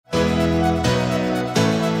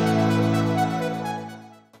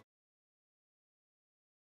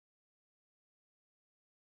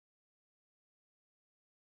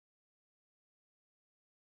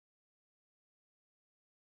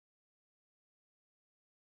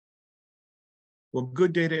Well,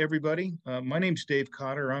 good day to everybody. My name's Dave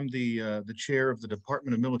Cotter. I'm the chair of the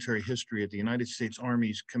Department of Military History at the United States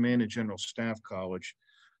Army's Command and General Staff College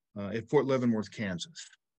at Fort Leavenworth, Kansas.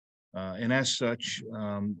 And as such,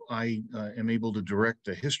 I am able to direct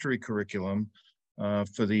the history curriculum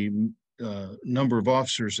for the number of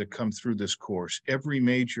officers that come through this course. Every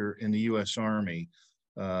major in the U.S. Army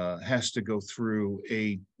has to go through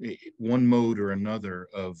one mode or another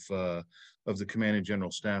of the Command and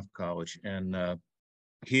General Staff College. And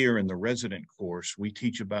here in the resident course, we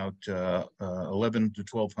teach about 11 to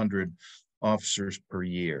 1,200 officers per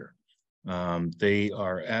year. They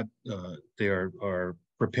are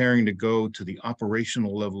preparing to go to the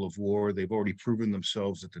operational level of war. They've already proven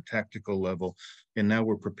themselves at the tactical level, and now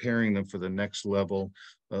we're preparing them for the next level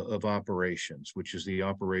of operations, which is the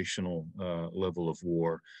operational level of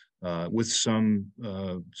war, with some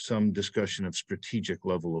discussion of strategic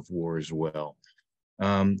level of war as well.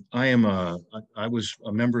 I was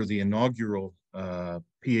a member of the inaugural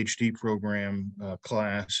Ph.D. program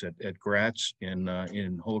class at Gratz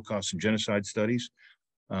in Holocaust and Genocide Studies.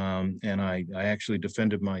 And I actually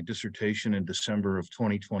defended my dissertation in December of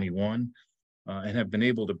 2021 and have been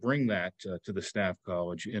able to bring that to the Staff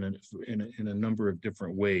College in a number of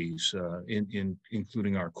different ways,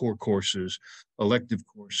 including our core courses, elective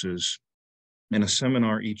courses, and a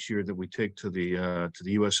seminar each year that we take to the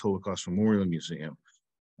U.S. Holocaust Memorial Museum.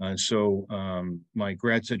 So my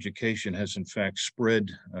Gratz education has in fact spread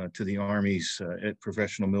to the Army's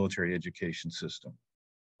professional military education system.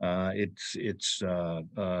 It's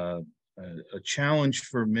a challenge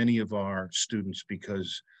for many of our students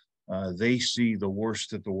because they see the worst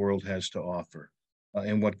that the world has to offer.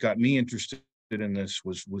 And what got me interested in this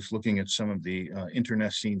was looking at some of the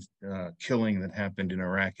internecine killing that happened in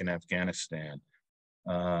Iraq and Afghanistan,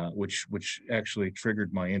 which actually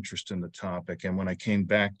triggered my interest in the topic. And when I came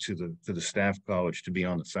back to the Staff College to be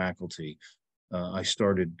on the faculty, I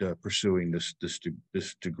started pursuing this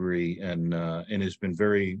degree, and it's been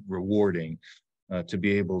very rewarding to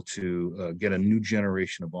be able to get a new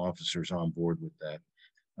generation of officers on board with that.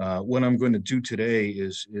 What I'm going to do today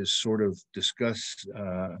is sort of discuss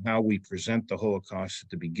how we present the Holocaust at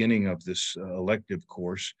the beginning of this elective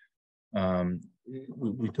course.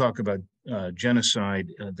 We talk about genocide,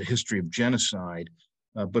 the history of genocide,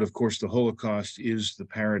 but of course the Holocaust is the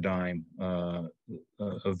paradigm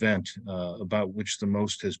event about which the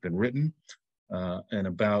most has been written and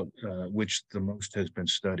about which the most has been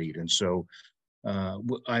studied. And so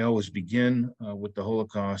I always begin with the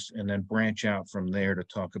Holocaust and then branch out from there to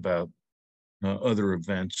talk about other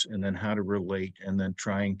events and then how to relate, and then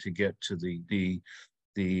trying to get to the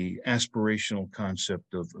aspirational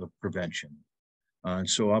concept of prevention. And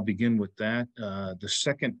so I'll begin with that. The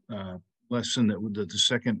second lesson, the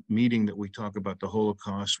second meeting that we talk about the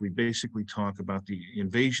Holocaust, we basically talk about the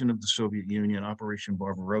invasion of the Soviet Union, Operation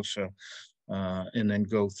Barbarossa, and then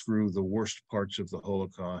go through the worst parts of the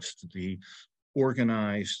Holocaust, the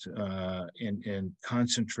organized and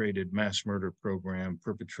concentrated mass murder program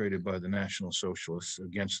perpetrated by the National Socialists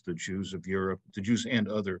against the Jews of Europe, the Jews and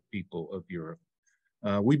other people of Europe.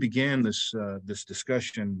 We began this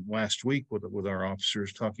discussion last week with our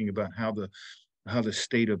officers, talking about how the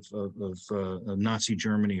state of Nazi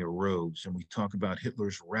Germany arose, and we talk about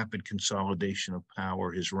Hitler's rapid consolidation of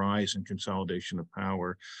power, his rise and consolidation of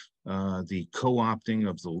power, the co-opting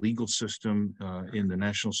of the legal system in the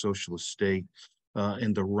National Socialist state,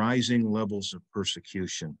 and the rising levels of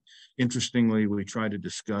persecution. Interestingly, we try to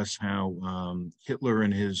discuss how Hitler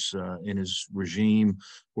and his regime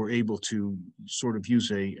were able to sort of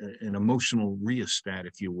use an emotional rheostat,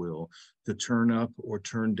 if you will, to turn up or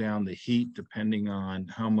turn down the heat depending on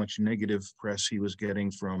how much negative press he was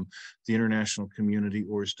getting from the international community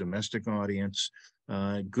or his domestic audience.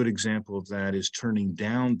 A good example of that is turning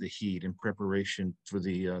down the heat in preparation for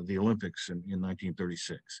the Olympics in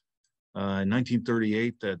 1936. In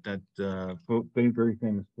 1938, that very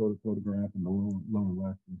famous photograph in the lower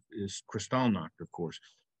left is Kristallnacht, of course,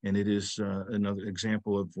 and it is another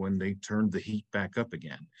example of when they turned the heat back up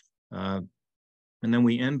again. And then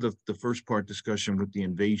we end the first part discussion with the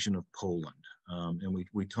invasion of Poland, and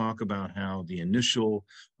we talk about how the initial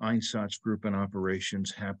Einsatzgruppen and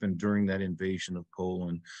operations happened during that invasion of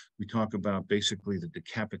Poland. We talk about basically the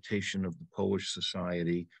decapitation of the Polish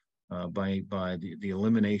society by the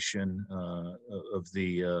elimination of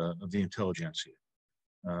the intelligentsia.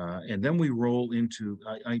 And then we roll into,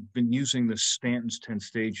 I've been using the Stanton's 10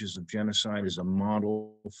 stages of genocide as a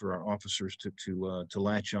model for our officers to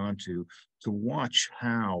latch on to watch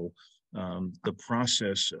how the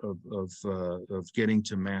process of getting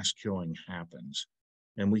to mass killing happens.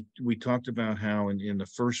 And we talked about how in the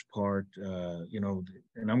first part,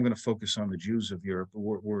 and I'm going to focus on the Jews of Europe,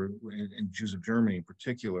 and Jews of Germany in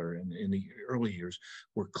particular, in the early years,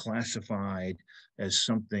 were classified as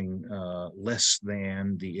something less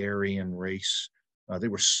than the Aryan race. They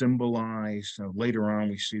were symbolized. Later on,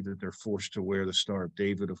 we see that they're forced to wear the Star of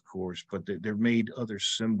David, of course, but they're made other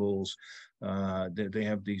symbols. They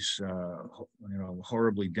have these,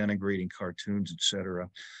 horribly denigrating cartoons, etc.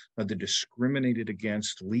 They're discriminated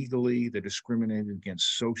against legally. They're discriminated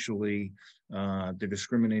against socially. They're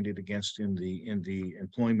discriminated against in the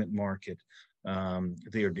employment market.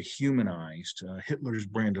 They are dehumanized. Hitler's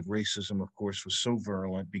brand of racism, of course, was so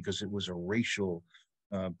virulent because it was a racial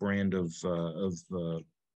brand of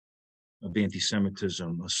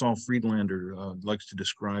anti-Semitism. Saul Friedlander likes to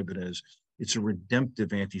describe it as it's a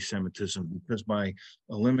redemptive anti-Semitism, because by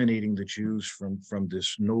eliminating the Jews from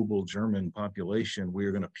this noble German population, we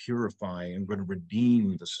are going to purify and going to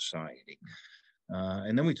redeem the society.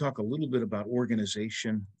 And then we talk a little bit about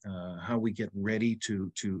organization, how we get ready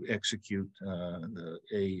to execute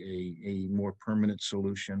a more permanent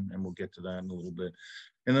solution, and we'll get to that in a little bit.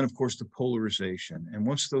 And then, of course, the polarization. And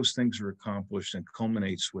once those things are accomplished and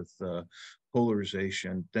culminates with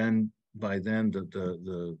polarization, then by then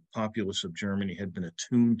the populace of Germany had been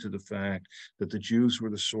attuned to the fact that the Jews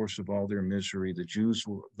were the source of all their misery, the Jews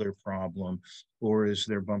were their problem, or as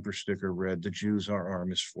their bumper sticker read, the Jews are our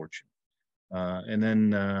misfortune. And then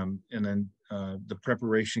the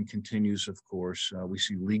preparation continues, of course. We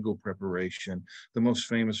see legal preparation. The most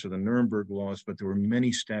famous are the Nuremberg laws, but there were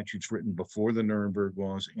many statutes written before the Nuremberg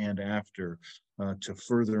laws and after to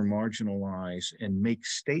further marginalize and make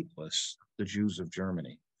stateless the Jews of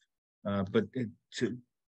Germany.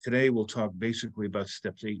 Today, we'll talk basically about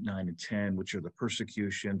steps 8, 9, and 10, which are the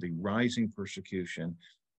persecution, the rising persecution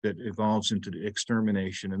that evolves into the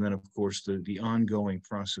extermination, and then, of course, the ongoing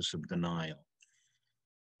process of denial.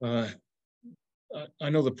 I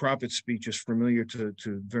know the prophet speech is familiar to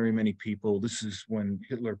very many people. This is when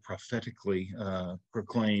Hitler prophetically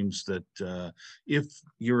proclaims that if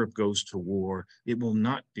Europe goes to war, it will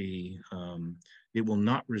not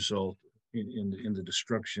result in the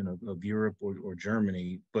destruction of Europe or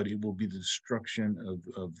Germany, but it will be the destruction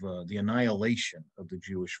of the annihilation of the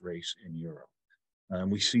Jewish race in Europe.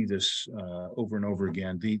 We see this over and over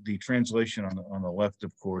again. The translation on the left,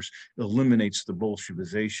 of course, eliminates the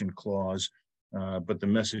Bolshevization clause, but the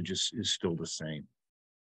message is still the same.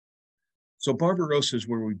 So Barbarossa is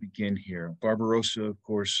where we begin here. Barbarossa, of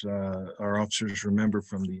course, our officers remember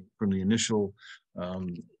from the initial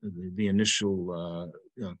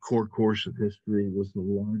core course of history, was the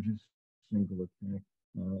largest single attack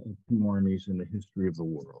of two armies in the history of the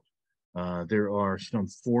world. There are some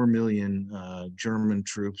 4 million German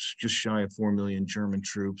troops, just shy of 4 million German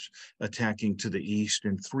troops attacking to the east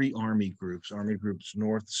in 3 army groups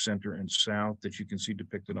north, center, and south that you can see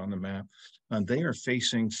depicted on the map. They are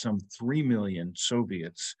facing some 3 million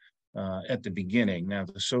Soviets at the beginning. Now,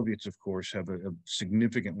 the Soviets, of course, have a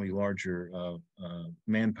significantly larger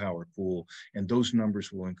manpower pool, and those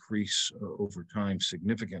numbers will increase over time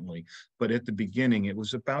significantly. But at the beginning, it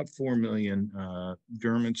was about 4 million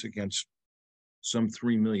Germans against some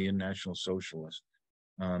 3 million National Socialists.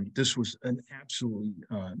 This was an absolutely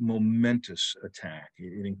momentous attack.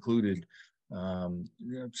 It included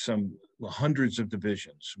some hundreds of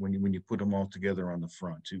divisions when you put them all together on the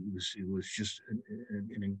front. It was just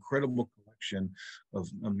an incredible collection of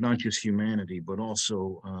not just humanity, but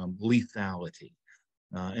also lethality.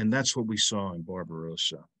 And that's what we saw in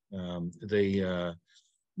Barbarossa.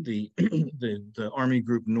 The Army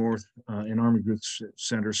Group North and Army Group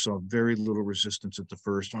Center saw very little resistance at the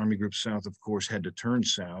first. Army Group South, of course, had to turn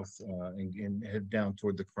south and head down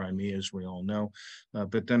toward the Crimea, as we all know.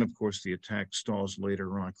 But then, of course, the attack stalls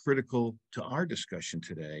later on. Critical to our discussion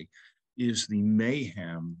today is the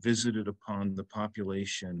mayhem visited upon the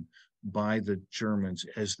population by the Germans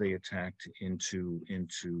as they attacked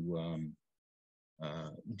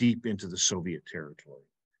deep into the Soviet territory.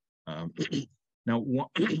 Now,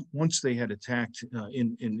 once they had attacked,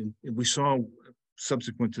 we saw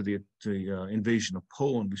subsequent to the invasion of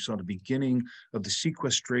Poland, we saw the beginning of the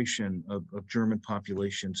sequestration of German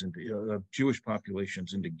populations and Jewish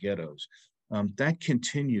populations into ghettos. That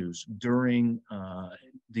continues during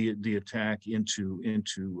the attack into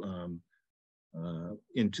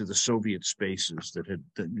the Soviet spaces that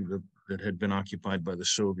had been occupied by the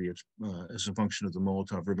Soviets as a function of the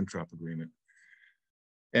Molotov-Ribbentrop Agreement.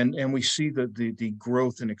 And we see the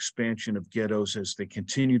growth and expansion of ghettos as they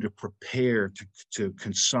continue to prepare to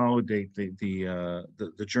consolidate the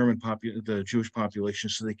Jewish population,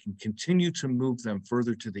 so they can continue to move them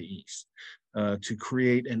further to the east. to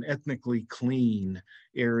create an ethnically clean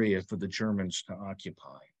area for the Germans to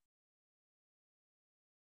occupy.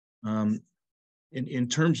 In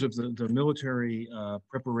terms of the military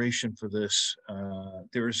preparation for this,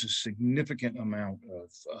 there is a significant amount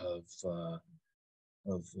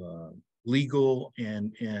of legal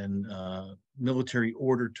and military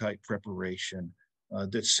order type preparation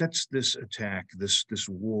that sets this attack, this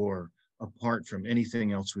war, apart from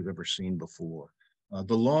anything else we've ever seen before.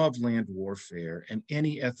 The law of land warfare and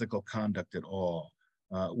any ethical conduct at all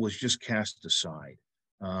was just cast aside.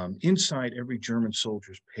 Inside every German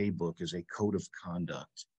soldier's paybook is a code of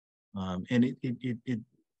conduct, and it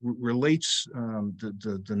relates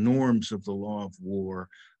the norms of the law of war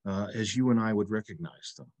as you and I would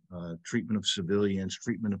recognize them. Treatment of civilians,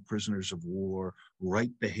 treatment of prisoners of war,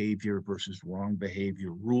 right behavior versus wrong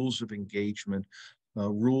behavior, rules of engagement,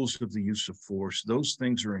 rules of the use of force. Those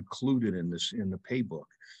things are included in the paybook.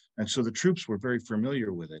 And so the troops were very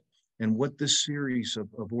familiar with it. And what this series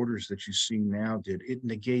of orders that you see now did, it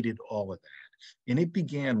negated all of that. And it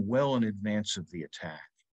began well in advance of the attack.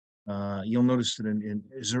 You'll notice that in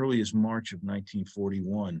as early as March of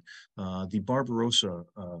 1941, the Barbarossa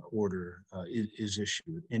order is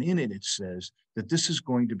issued. And in it, it says that this is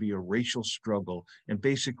going to be a racial struggle and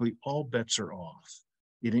basically all bets are off.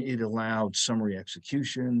 It allowed summary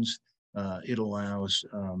executions. It allows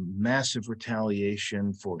massive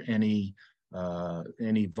retaliation for any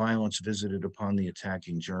violence visited upon the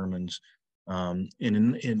attacking Germans. And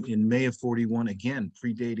in May of 41, again,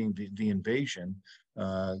 predating the invasion,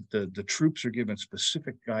 the troops are given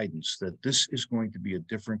specific guidance that this is going to be a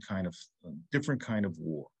different kind of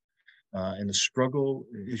war. And the struggle,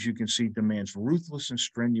 as you can see, demands ruthless and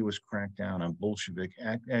strenuous crackdown on Bolshevik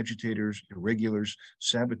agitators, irregulars,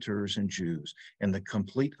 saboteurs, and Jews, and the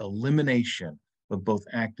complete elimination of both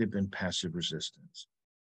active and passive resistance.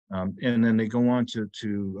 And then they go on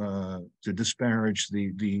to disparage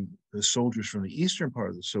the soldiers from the eastern part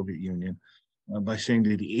of the Soviet Union by saying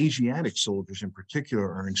that the Asiatic soldiers in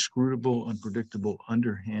particular are inscrutable, unpredictable,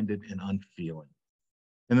 underhanded, and unfeeling.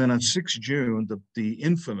 And then on 6 June, the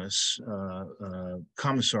infamous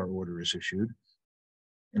Commissar order is issued.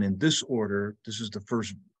 And in this order, this is the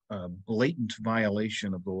first blatant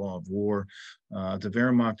violation of the law of war. The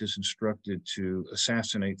Wehrmacht is instructed to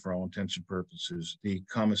assassinate, for all intents and purposes, the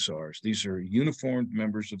commissars. These are uniformed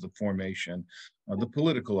members of the formation, the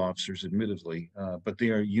political officers, admittedly, but they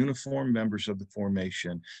are uniformed members of the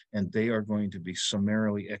formation, and they are going to be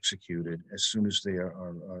summarily executed as soon as they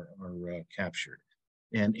are captured.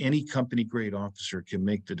 And any company grade officer can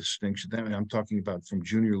make the distinction. I'm talking about from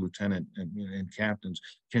junior lieutenant and captains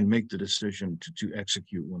can make the decision to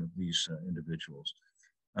execute one of these individuals.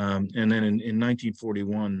 And then in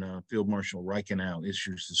 1941, Field Marshal Reichenau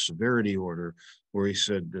issues the severity order, where he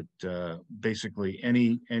said that basically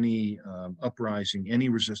any uprising, any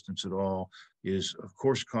resistance at all is of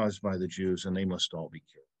course caused by the Jews, and they must all be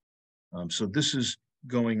killed. So this is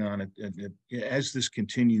going on as this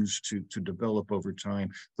continues to develop over time.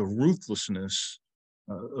 The ruthlessness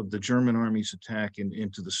of the German army's attack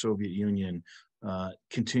into the Soviet Union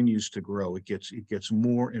continues to grow. It gets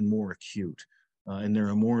more and more acute, and there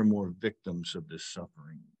are more and more victims of this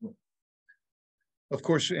suffering. Of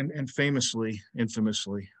course, and infamously, if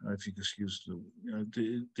you excuse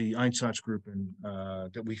the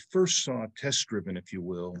Einsatzgruppe that we first saw test-driven, if you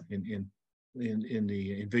will, in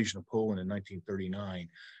the invasion of Poland in 1939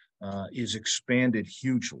 is expanded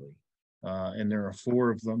hugely. And there are 4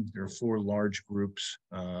 of them. There are 4 large groups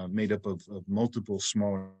made up of multiple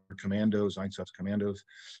smaller commandos, Einsatz commandos,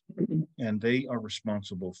 and they are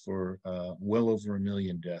responsible for well over 1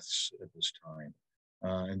 million deaths at this time.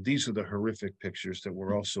 And these are the horrific pictures that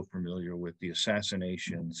we're also familiar with: the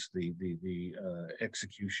assassinations, the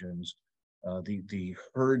executions, the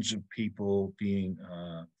herds of people being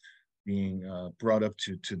brought up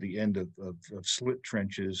to the end of slit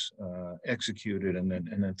trenches, executed, and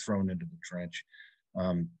then thrown into the trench.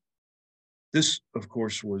 This, of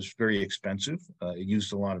course, was very expensive. It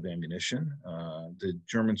used a lot of ammunition. The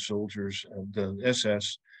German soldiers, the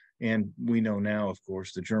SS, and we know now, of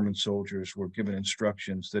course, the German soldiers were given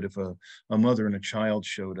instructions that if a mother and a child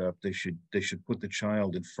showed up, they should put the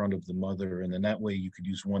child in front of the mother, and then that way you could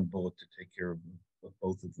use one bullet to take care of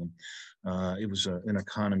both of them. It was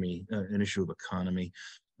an issue of economy.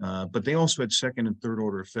 But they also had second and third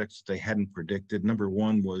order effects that they hadn't predicted. Number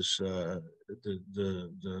one was the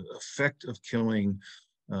effect of killing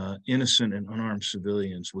innocent and unarmed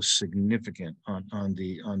civilians was significant on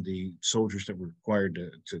the soldiers that were required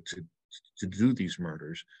to do these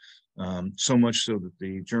murders. So much so that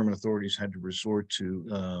the German authorities had to resort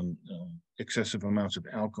to excessive amounts of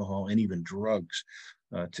alcohol and even drugs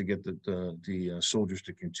to get the soldiers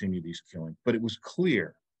to continue these killings. But it was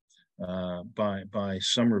clear by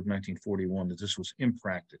summer of 1941 that this was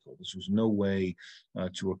impractical. This was no way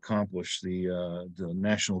to accomplish the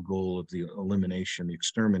national goal of the elimination, the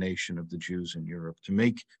extermination of the Jews in Europe, to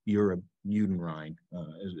make Europe Judenrein,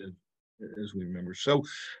 as we remember. So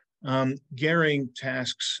Goering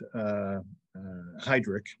tasks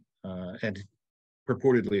Heydrich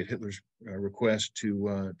purportedly at Hitler's request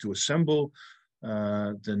to assemble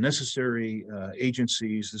the necessary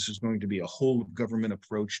agencies. This is going to be a whole of government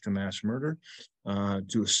approach to mass murder,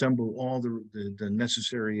 to assemble all the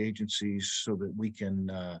necessary agencies so that we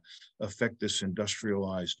can affect this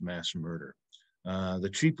industrialized mass murder.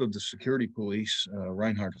 The chief of the security police,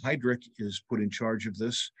 Reinhard Heydrich, is put in charge of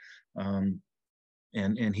this.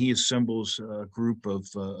 And he assembles a group of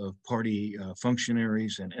party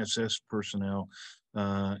functionaries and SS personnel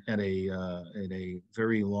at a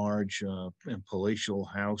very large and palatial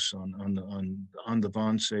house on the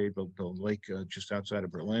Wannsee, the lake just outside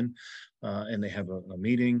of Berlin, and they have a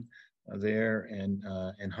meeting there. And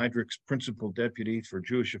Heydrich's principal deputy for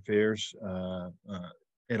Jewish affairs,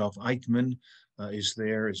 Adolf Eichmann, is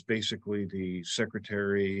there as basically the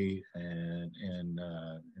secretary and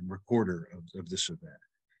recorder of this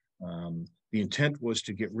event. The intent was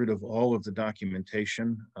to get rid of all of the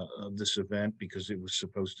documentation of this event because it was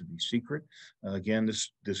supposed to be secret. Again,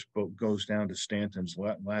 this goes down to Stanton's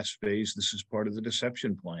last phase. This is part of the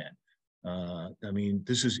deception plan. I mean,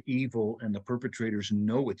 this is evil, and the perpetrators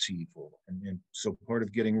know it's evil. And so part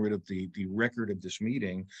of getting rid of the record of this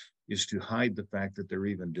meeting is to hide the fact that they're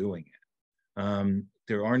even doing it.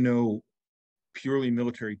 There are no purely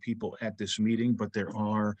military people at this meeting, but there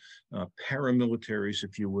are paramilitaries,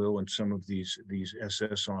 if you will, and some of these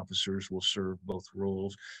SS officers will serve both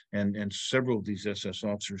roles. And several of these SS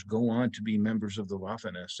officers go on to be members of the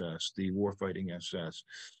Waffen-SS, the warfighting SS.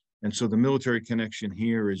 And so the military connection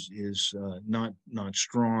here is not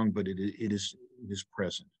strong, but it is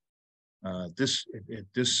present.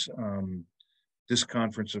 This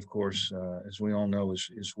conference, of course, as we all know,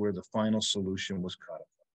 is where the final solution was codified.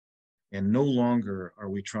 And no longer are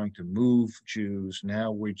we trying to move Jews.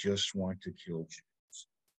 Now we just want to kill Jews.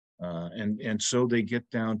 And so they get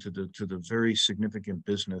down to the very significant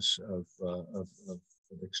business of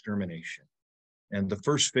extermination. And the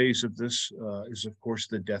first phase of this is, of course,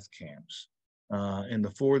 the death camps. And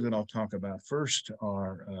the four that I'll talk about first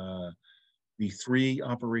are the three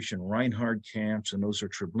Operation Reinhard camps, and those are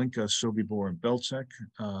Treblinka, Sobibor, and Belzec.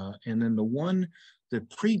 And then the one that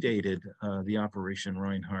predated the Operation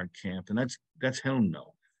Reinhard camp, and that's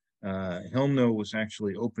Helmno. Helmno was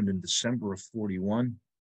actually opened in December of 41.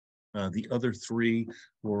 The other three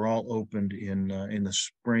were all opened in the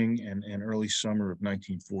spring and early summer of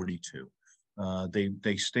 1942.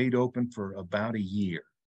 They stayed open for about a year.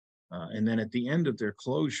 And then at the end of their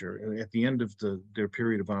closure, at the end of their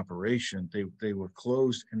period of operation, they were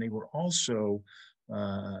closed, and they were also,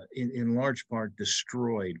 in large part,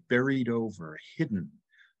 destroyed, buried over, hidden.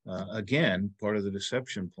 Again, part of the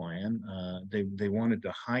deception plan. They wanted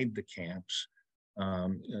to hide the camps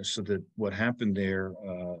so that what happened there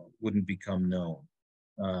wouldn't become known.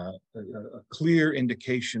 A clear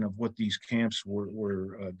indication of what these camps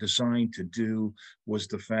were designed to do was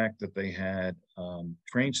the fact that they had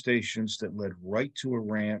train stations that led right to a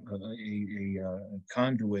ramp, a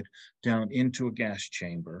conduit down into a gas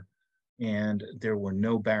chamber, and there were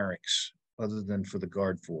no barracks other than for the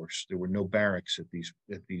guard force. There were no barracks at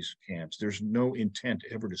these camps. There's no intent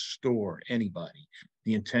ever to store anybody.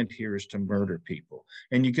 The intent here is to murder people.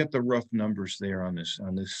 And you get the rough numbers there on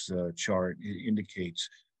this chart. It indicates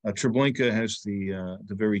Treblinka has the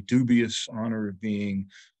very dubious honor of being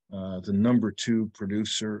the #2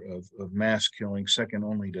 producer of mass killing, second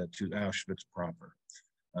only to Auschwitz proper.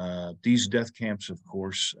 These death camps, of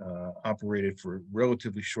course, operated for a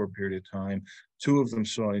relatively short period of time. Two of them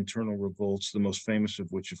saw internal revolts, the most famous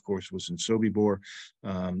of which, of course, was in Sobibor.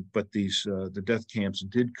 But the death camps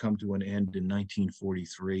did come to an end in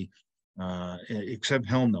 1943, except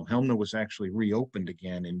Helmno. Helmno was actually reopened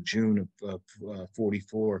again in June of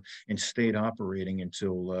 44 and stayed operating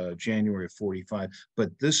until January of 45.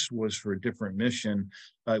 But this was for a different mission.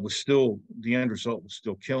 It was still, the end result was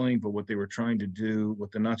still killing, but what they were trying to do,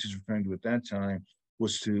 what the Nazis were trying to do at that time,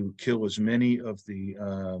 was to kill as many of the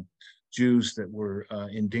Jews that were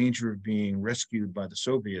in danger of being rescued by the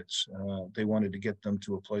Soviets. They wanted to get them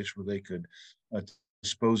to a place where they could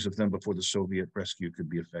dispose of them before the Soviet rescue could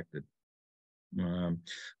be effected. Um,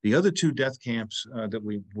 the other two death camps that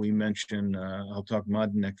we mentioned, I'll talk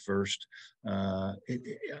Majdanek first. I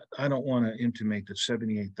don't want to intimate that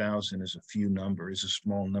 78,000 is a few number, is a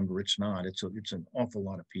small number. It's not. It's an awful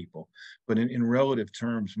lot of people. But in relative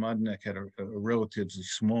terms, Majdanek had a relatively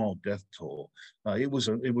small death toll. It was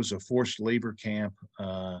a forced labor camp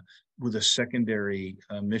with a secondary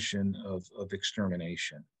mission of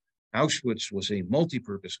extermination. Auschwitz was a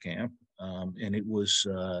multi-purpose camp, and it is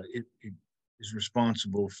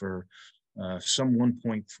responsible for some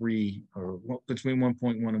 1.3 or between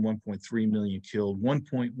 1.1 and 1.3 million killed.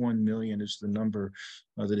 1.1 million is the number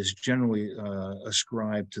that is generally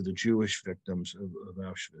ascribed to the Jewish victims of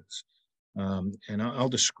Auschwitz. And I'll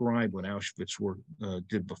describe what Auschwitz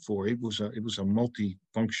did before. It was a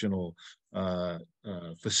multifunctional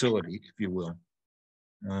facility, if you will.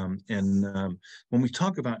 When we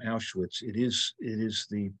talk about Auschwitz, it is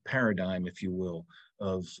the paradigm, if you will,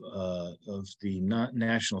 of the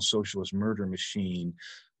National Socialist murder machine,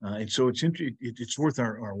 and so it's worth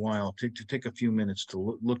our while to take a few minutes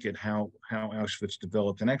to look at how Auschwitz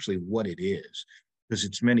developed and actually what it is, because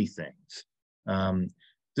it's many things.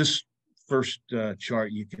 This first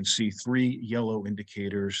chart, you can see three yellow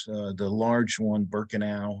indicators. The large one,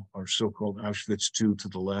 Birkenau, or so-called Auschwitz II, to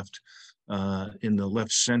the left. In the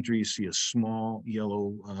left center, you see a small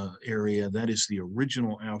yellow area. That is the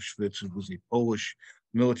original Auschwitz. It was a Polish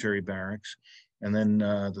military barracks. And then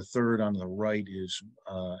the third on the right is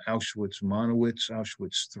Auschwitz-Monowitz,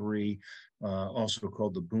 Auschwitz III, also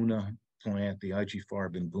called the Buna plant, the IG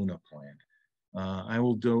Farben Buna plant. I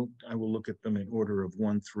will look at them in order of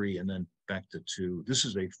 1, 3, and then back to 2. This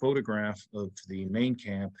is a photograph of the main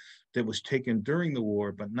camp that was taken during the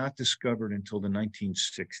war, but not discovered until the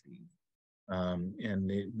 1960s.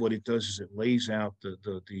 What it does is it lays out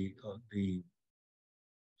the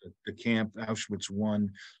camp Auschwitz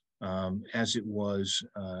I as it was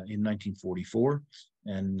in 1944,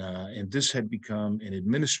 and this had become an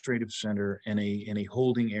administrative center and a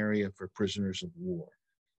holding area for prisoners of war.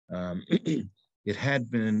 It had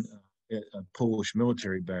been a Polish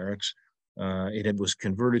military barracks. It was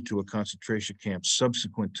converted to a concentration camp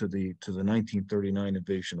subsequent to the 1939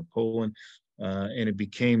 invasion of Poland. And it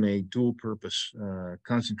became a dual-purpose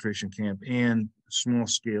concentration camp and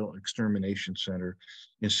small-scale extermination center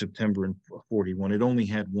in September of 41. It only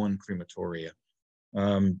had one crematoria.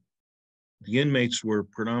 The inmates were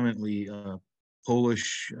predominantly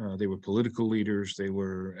Polish. They were political leaders. They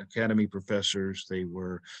were academy professors. They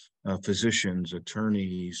were physicians,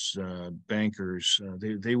 attorneys, bankers.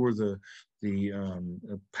 They were the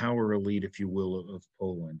power elite, if you will, of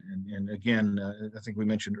Poland. And again, I think we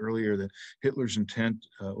mentioned earlier that Hitler's intent,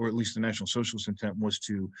 or at least the National Socialist intent, was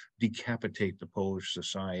to decapitate the Polish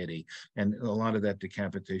society. And a lot of that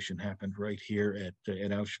decapitation happened right here at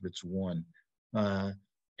Auschwitz I.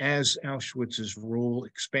 As Auschwitz's role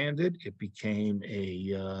expanded, it became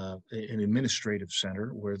an administrative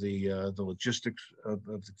center where the logistics of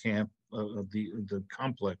the camp, of the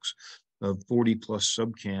complex of 40 plus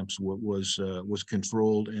subcamps was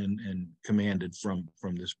controlled and commanded from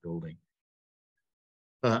this building.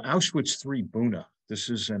 Auschwitz III Buna. This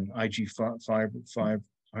is an IG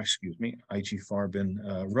Farben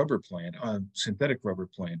rubber plant, synthetic rubber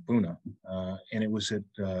plant, Buna, and it was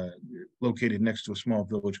located next to a small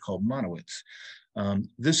village called Monowitz.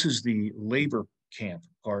 This is the labor camp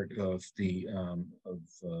part of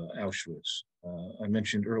Auschwitz. I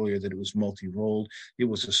mentioned earlier that it was multi-rolled. It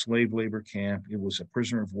was a slave labor camp. It was a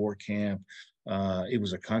prisoner of war camp. It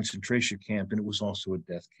was a concentration camp, and it was also a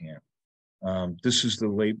death camp. This is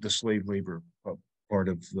the slave labor part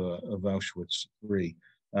of Auschwitz III.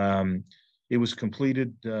 It was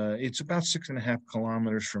completed, it's about 6.5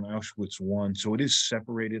 kilometers from Auschwitz I, so it is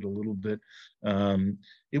separated a little bit.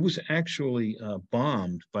 It was actually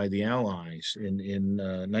bombed by the Allies in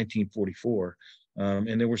 1944,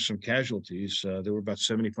 and there were some casualties. There were about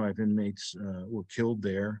 75 inmates were killed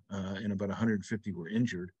there, and about 150 were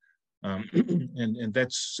injured. And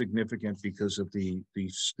that's significant because of the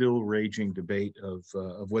still raging debate of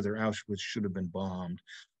whether Auschwitz should have been bombed.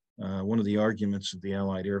 One of the arguments of the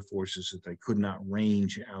Allied Air Force is that they could not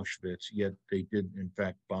range Auschwitz, yet they did in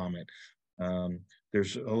fact bomb it.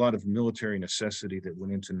 There's a lot of military necessity that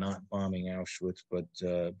went into not bombing Auschwitz, but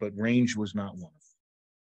range was not one of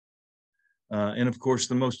them. And of course,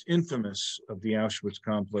 the most infamous of the Auschwitz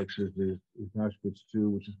complex is Auschwitz II,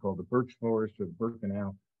 which is called the Birch Forest or the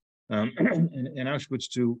Birkenau. And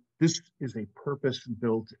Auschwitz II, this is a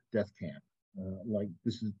purpose-built death camp.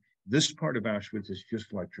 This part of Auschwitz is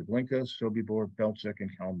just like Treblinka, Sobibor, Belzec,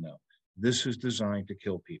 and Chelmno. This is designed to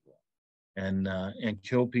kill people, and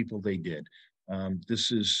kill people they did.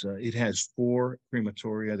 It has 4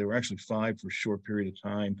 crematoria. There were actually 5 for a short period of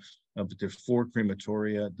time, but there's 4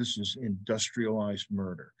 crematoria. This is industrialized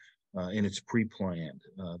murder, and it's pre-planned,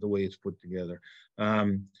 the way it's put together.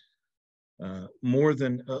 More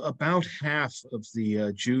than about half of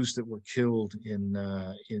the Jews that were killed in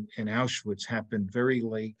Auschwitz happened very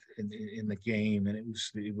late in the game, and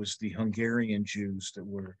it was the Hungarian Jews that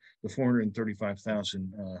were the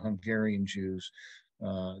 435,000 Hungarian Jews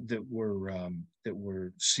that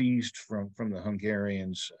were seized from the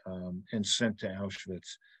Hungarians and sent to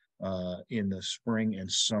Auschwitz in the spring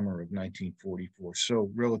and summer of 1944. So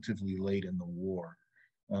relatively late in the war.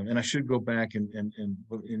 And I should go back and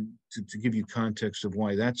to give you context of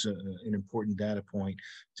why that's an important data point.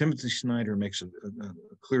 Timothy Snyder makes a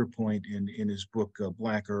clear point in his book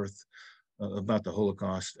Black Earth about the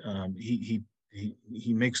Holocaust.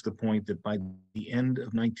 He makes the point that by the end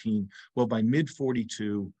of by mid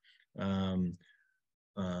 42,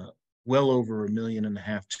 well over 1.5 million,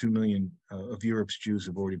 2 million of Europe's Jews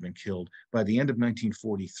have already been killed. By the end of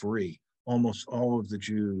 1943. Almost all of the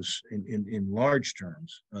Jews, in large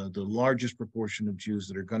terms, the largest proportion of Jews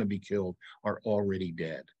that are going to be killed are already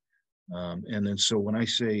dead. And then so when I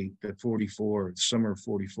say that summer of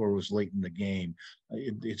 44 was late in the game,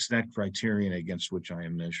 it's that criterion against which I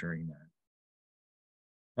am measuring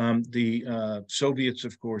that. The Soviets,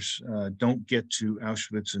 of course, don't get to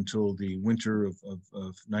Auschwitz until the winter of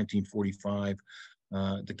 1945.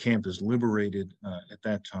 The camp is liberated at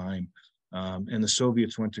that time. And the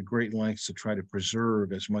Soviets went to great lengths to try to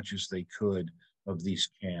preserve as much as they could of these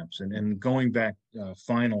camps. And going back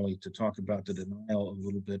finally to talk about the denial a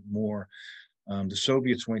little bit more, the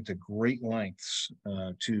Soviets went to great lengths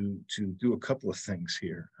to do a couple of things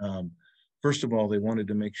here. First of all, they wanted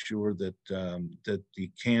to make sure that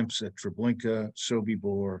the camps at Treblinka,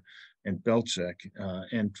 Sobibor, and Belzec,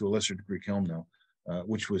 and to a lesser degree Chelmno,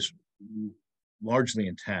 which was largely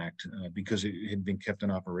intact because it had been kept in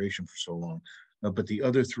operation for so long. But the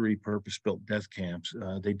other 3 purpose-built death camps,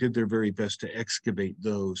 they did their very best to excavate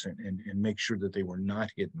those and make sure that they were not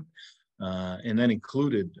hidden. And that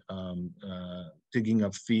included digging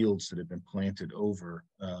up fields that had been planted over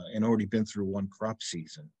and already been through one crop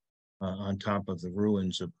season on top of the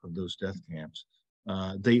ruins of those death camps.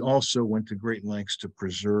 They also went to great lengths to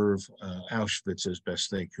preserve Auschwitz as best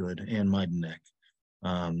they could and Majdanek.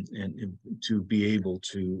 And to be able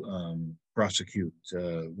to prosecute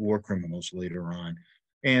war criminals later on,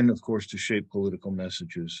 and of course to shape political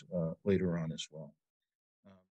messages later on as well.